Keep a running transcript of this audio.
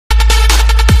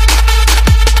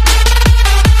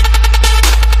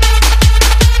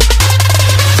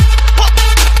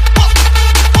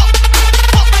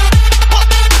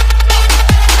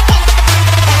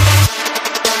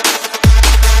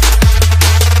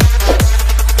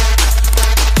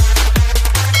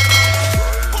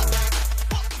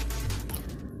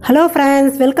Hello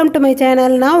friends, welcome to my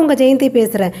channel. நான் உங்க ஜெயந்தி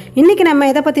பேசுறேன். இன்னைக்கு நம்ம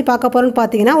எதை பத்தி பார்க்க போறோம்னு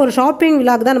பாத்தீங்கன்னா ஒரு ஷாப்பிங்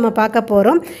vlog தான் நம்ம பார்க்க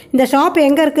போறோம். இந்த ஷாப்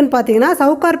எங்க இருக்குன்னு பாத்தீங்கன்னா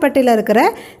சவுகார்பேட்ல இருக்கிற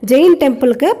ஜெயின்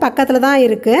டெம்பிளுக்கு பக்கத்துல தான்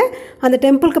இருக்கு. அந்த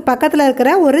டெம்பிளுக்கு பக்கத்துல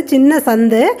இருக்கிற ஒரு சின்ன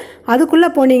சந்து. அதுக்குள்ள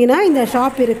போனீங்கன்னா இந்த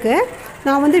ஷாப் இருக்கு.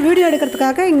 நான் வந்து வீடியோ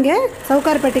எடுக்கிறதுக்காக இங்க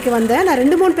சவுகார்பேட்டைக்கு வந்தேன். நான்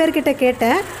 2-3 பேர் கிட்ட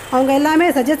கேட்டேன். அவங்க எல்லாமே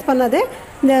சஜஸ்ட் பண்ணது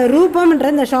இந்த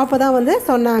ரூபம்ன்ற இந்த ஷாப்பை தான் வந்து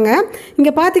சொன்னாங்க.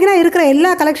 இங்க பாத்தீங்கன்னா இருக்கிற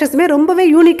எல்லா கலெக்ஷன்ஸுமே ரொம்பவே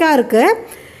யூனிக்கா இருக்கு.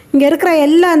 இங்கே இருக்கிற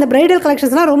எல்லா அந்த பிரைடல்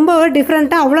கலெக்ஷன்ஸ்லாம் ரொம்ப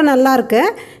டிஃப்ரெண்ட்டாக அவ்வளோ நல்லாயிருக்கு.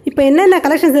 இப்போ என்னென்ன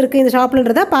கலெக்ஷன்ஸ் இருக்குது இந்த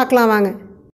ஷாப்லன்றதை பார்க்கலாம் வாங்க.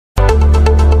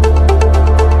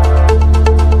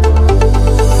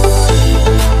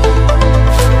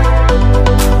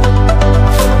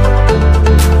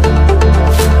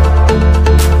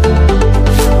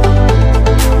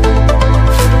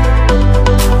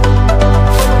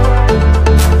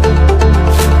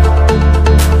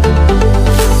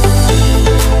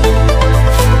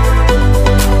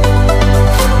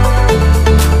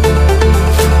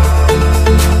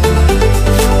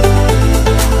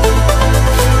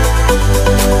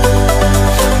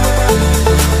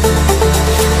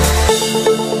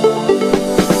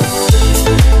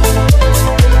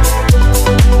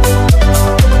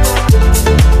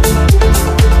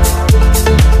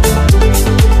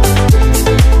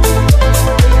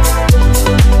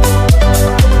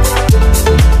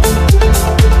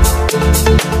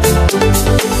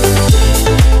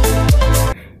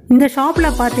 இந்த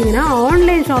ஷாப்பில் பார்த்தீங்கன்னா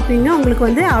ஆன்லைன் ஷாப்பிங்கும் உங்களுக்கு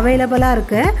வந்து அவைலபிளாக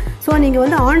இருக்குது. ஸோ நீங்கள்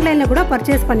வந்து ஆன்லைனில் கூட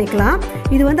பர்ச்சேஸ் பண்ணிக்கலாம்.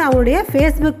 இது வந்து அவங்களுடைய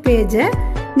ஃபேஸ்புக் பேஜு.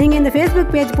 நீங்கள் இந்த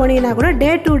ஃபேஸ்புக் பேஜ் போனீங்கன்னா கூட டே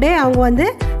டு டே அவங்க வந்து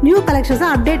நியூ கலெக்ஷன்ஸை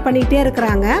அப்டேட் பண்ணிகிட்டே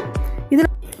இருக்கிறாங்க.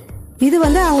 இது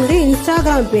வந்து அவங்களுடைய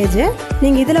இன்ஸ்டாகிராம் பேஜு.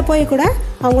 நீங்கள் இதில் போய் கூட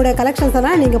அவங்களுடைய கலெக்ஷன்ஸ்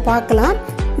எல்லாம் நீங்கள் பார்க்கலாம்.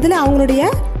 இதில் அவங்களுடைய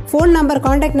ஃபோன் நம்பர்,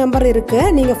 காண்டாக்ட் நம்பர்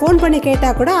இருக்குது. நீங்கள் ஃபோன் பண்ணி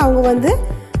கேட்டால் கூட அவங்க வந்து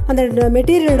அந்த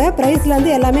மெட்டீரியலோட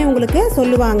ப்ரைஸ்லேருந்து எல்லாமே உங்களுக்கு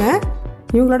சொல்லுவாங்க.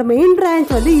 இவங்களோட மெயின்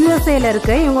பிரான்ச் வந்து யூஎஸ்ஏல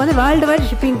இருக்குது. இவங்க வந்து வேர்ல்டு வைட்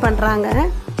ஷிப்பிங் பண்ணுறாங்க.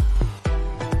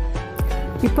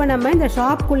 இப்போ நம்ம இந்த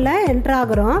ஷாப்புக்குள்ளே என்ட்ரு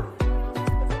ஆகுறோம்.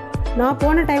 நான்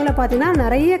போன டைமில் பார்த்தீங்கன்னா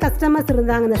நிறைய கஸ்டமர்ஸ்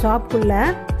இருந்தாங்க இந்த ஷாப்புக்குள்ளே.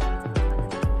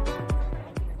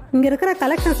 இங்கே இருக்கிற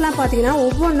கலெக்ஷன்ஸ்லாம் பார்த்தீங்கன்னா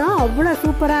ஒவ்வொன்றும் அவ்வளோ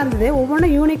சூப்பராக இருந்தது.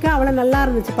 ஒவ்வொன்றும் யூனிக்காக அவ்வளோ நல்லா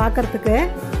இருந்துச்சு பார்க்குறதுக்கு.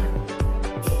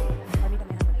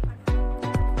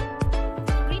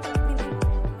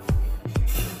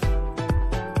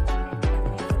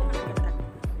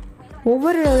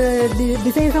 ஒவ்வொரு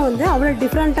டிசைன்ஸும் வந்து அவ்வளோ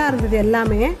டிஃப்ரெண்ட்டாக இருந்தது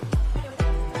எல்லாமே.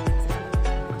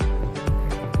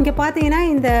 இங்கே பார்த்தீங்கன்னா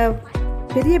இந்த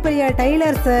பெரிய பெரிய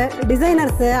டைலர்ஸு,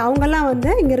 டிசைனர்ஸு அவங்கெல்லாம்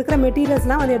வந்து இங்கே இருக்கிற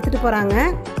மெட்டீரியல்ஸ்லாம் வந்து எடுத்துகிட்டு போகிறாங்க.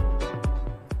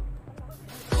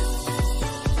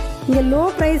 இங்கே லோ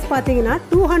ப்ரைஸ் பார்த்தீங்கன்னா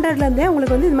 200லேருந்தே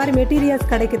உங்களுக்கு வந்து இது மாதிரி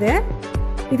மெட்டீரியல்ஸ் கிடைக்குது.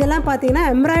 இதெல்லாம் பார்த்தீங்கன்னா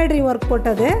எம்ப்ராய்டரி ஒர்க்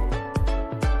போட்டது,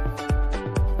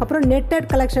 அப்புறம் நெட்டட்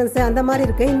கலெக்ஷன்ஸு அந்த மாதிரி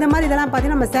இருக்குது. இந்த மாதிரி இதெல்லாம்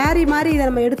பார்த்தீங்கன்னா நம்ம சாரீ மாதிரி இதை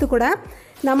நம்ம எடுத்து கூட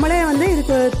நம்மளே வந்து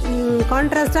இதுக்கு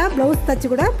கான்ட்ராஸ்டாக ப்ளவுஸ் தச்சு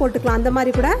கூட போட்டுக்கலாம். அந்த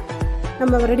மாதிரி கூட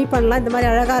நம்ம ரெடி பண்ணலாம். இந்த மாதிரி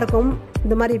அழகாக இருக்கும்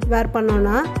இந்த மாதிரி வேர்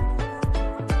பண்ணோன்னா.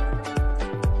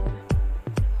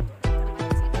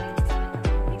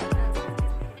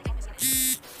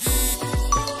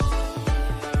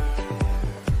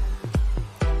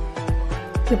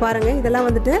 இது பாருங்கள், இதெல்லாம்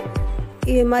வந்துட்டு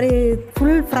இது மாதிரி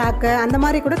ஃபுல் ஃப்ராக்கு அந்த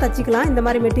மாதிரி கூட தச்சிக்கலாம். இந்த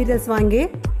மாதிரி மெட்டீரியல்ஸ் வாங்கி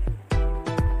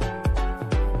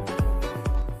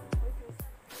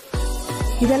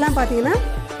இதெல்லாம் பார்த்தீங்கன்னா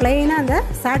ப்ளைனாக அந்த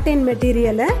சாட்டின்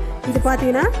மெட்டீரியலு. இது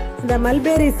பார்த்தீங்கன்னா இந்த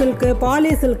மல்பேரி சில்க்கு,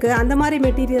 பாலி சில்க்கு அந்த மாதிரி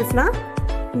மெட்டீரியல்ஸ்லாம்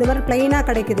இந்த மாதிரி ப்ளைனாக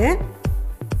கிடைக்குது.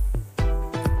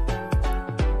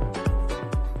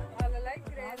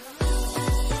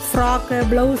 ஃப்ராக்கு,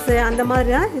 ப்ளவுஸு அந்த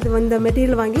மாதிரி தான் இது இந்த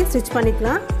மெட்டீரியல் வாங்கி ஸ்டிச்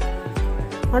பண்ணிக்கலாம்.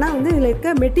 ஆனால் வந்து இதில் இருக்க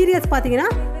மெட்டீரியல்ஸ் பார்த்தீங்கன்னா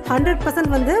 100%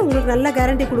 வந்து உங்களுக்கு நல்ல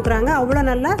கேரண்டி கொடுக்குறாங்க. அவ்வளோ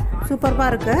நல்லா சூப்பராக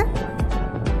இருக்குது.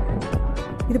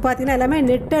 இது பார்த்தீங்கன்னா எல்லாமே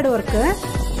நெட்டட் ஒர்க்கு.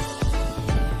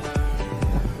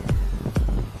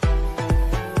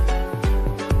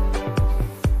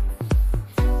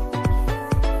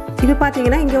 இது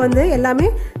பார்த்தீங்கன்னா இங்கே வந்து எல்லாமே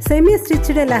செமி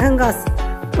ஸ்டிச்சுடு லெஹங்காஸ்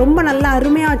ரொம்ப நல்லா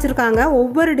அருமையாக வச்சுருக்காங்க.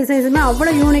 ஒவ்வொரு டிசைன்ஸுமே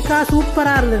அவ்வளோ யூனிக்காக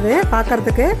சூப்பராக இருந்தது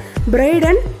பார்க்குறதுக்கு. பிரைட்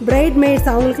அண்ட் பிரைட் மேட்ஸ்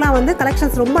அவங்களுக்குலாம் வந்து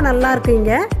கலெக்ஷன்ஸ் ரொம்ப நல்லா இருக்கு.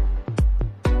 இங்கே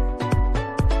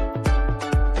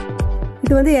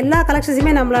இது வந்து எல்லா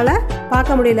கலெக்ஷன்ஸுமே நம்மளால்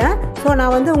பார்க்க முடியல. ஸோ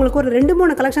நான் வந்து உங்களுக்கு ஒரு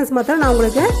 2-3 கலெக்ஷன்ஸ் மாத்திரம் நான்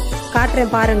உங்களுக்கு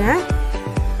காட்டுறேன் பாருங்கள்.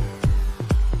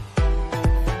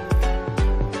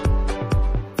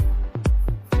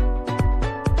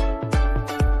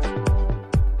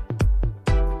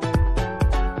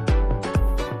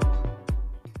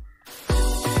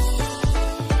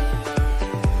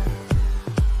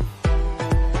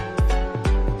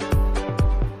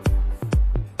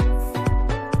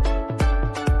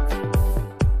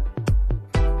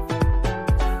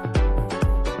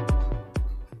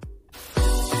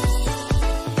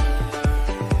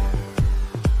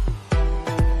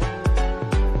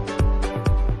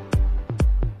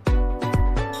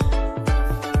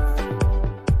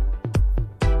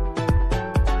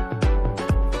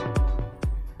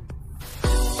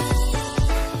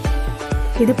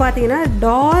 இது பார்த்தீங்கன்னா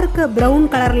டார்க் ப்ரௌன்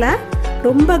கலரில்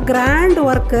ரொம்ப கிராண்ட்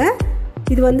ஒர்க்கு.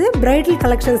 இது வந்து பிரைடல்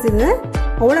கலெக்ஷன்ஸ். இது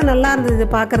அவ்வளோ நல்லா இருந்தது இது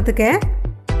பார்க்குறதுக்கு.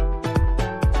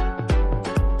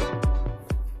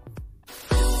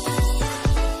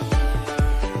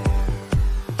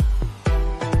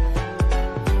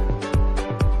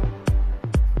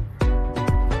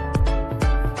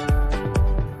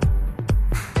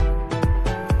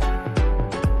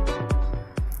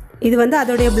 இது வந்து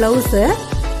அதோடைய ப்ளவுஸு.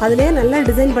 அதுலேயே நல்லா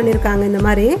டிசைன் பண்ணியிருக்காங்க இந்த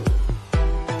மாதிரி.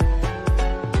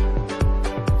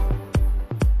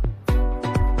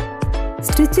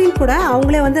 ஸ்டிச்சிங் கூட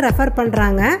அவங்களே வந்து ரெஃபர்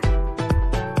பண்ணுறாங்க.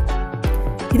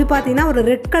 இது பார்த்தீங்கன்னா ஒரு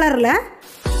ரெட் கலரில்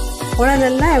அவ்வளோ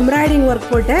நல்லா எம்ப்ராய்டிங்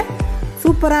ஒர்க் போட்டு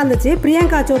சூப்பராக இருந்துச்சு.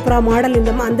 பிரியங்கா சோப்ரா மாடல்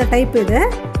அந்த டைப். இது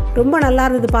ரொம்ப நல்லா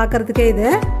இருந்தது பார்க்குறதுக்கே.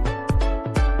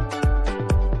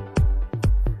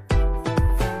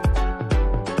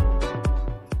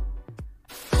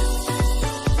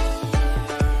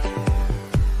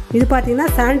 இது பார்த்தீங்கன்னா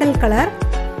சாண்டல் கலர்.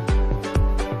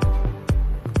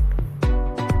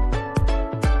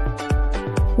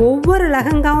 ஒவ்வொரு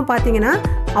லெஹங்காவும் பார்த்தீங்கன்னா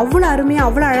அவ்வளோ அருமையாக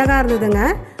அவ்வளோ அழகாக இருந்ததுங்க.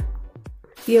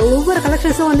 ஒவ்வொரு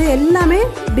கலெக்ஷன்ஸும் வந்து எல்லாமே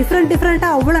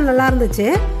டிஃப்ரெண்ட்டாக அவ்வளோ நல்லா இருந்துச்சு.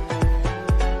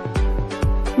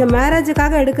 இந்த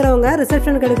மேரேஜுக்காக எடுக்கிறவங்க,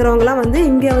 ரிசப்ஷனுக்கு எடுக்கிறவங்களாம் வந்து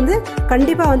இங்கே வந்து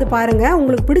கண்டிப்பாக வந்து பாருங்கள்.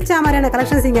 உங்களுக்கு பிடிச்ச மாதிரியான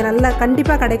கலெக்ஷன்ஸ் இங்கே நல்லா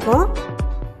கண்டிப்பாக கிடைக்கும்.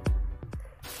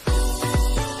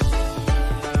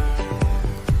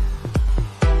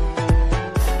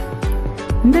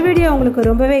 இந்த வீடியோ உங்களுக்கு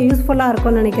ரொம்பவே யூஸ்ஃபுல்லாக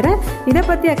இருக்கும்னு நினைக்கிறேன். இதை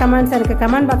பற்றிய கமெண்ட்ஸ் எனக்கு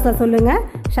கமெண்ட் பாக்ஸில் சொல்லுங்கள்.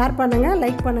 ஷேர் பண்ணுங்கள்,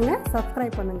 லைக் பண்ணுங்கள்,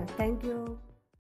 சப்ஸ்கிரைப் பண்ணுங்கள். தேங்க்யூ.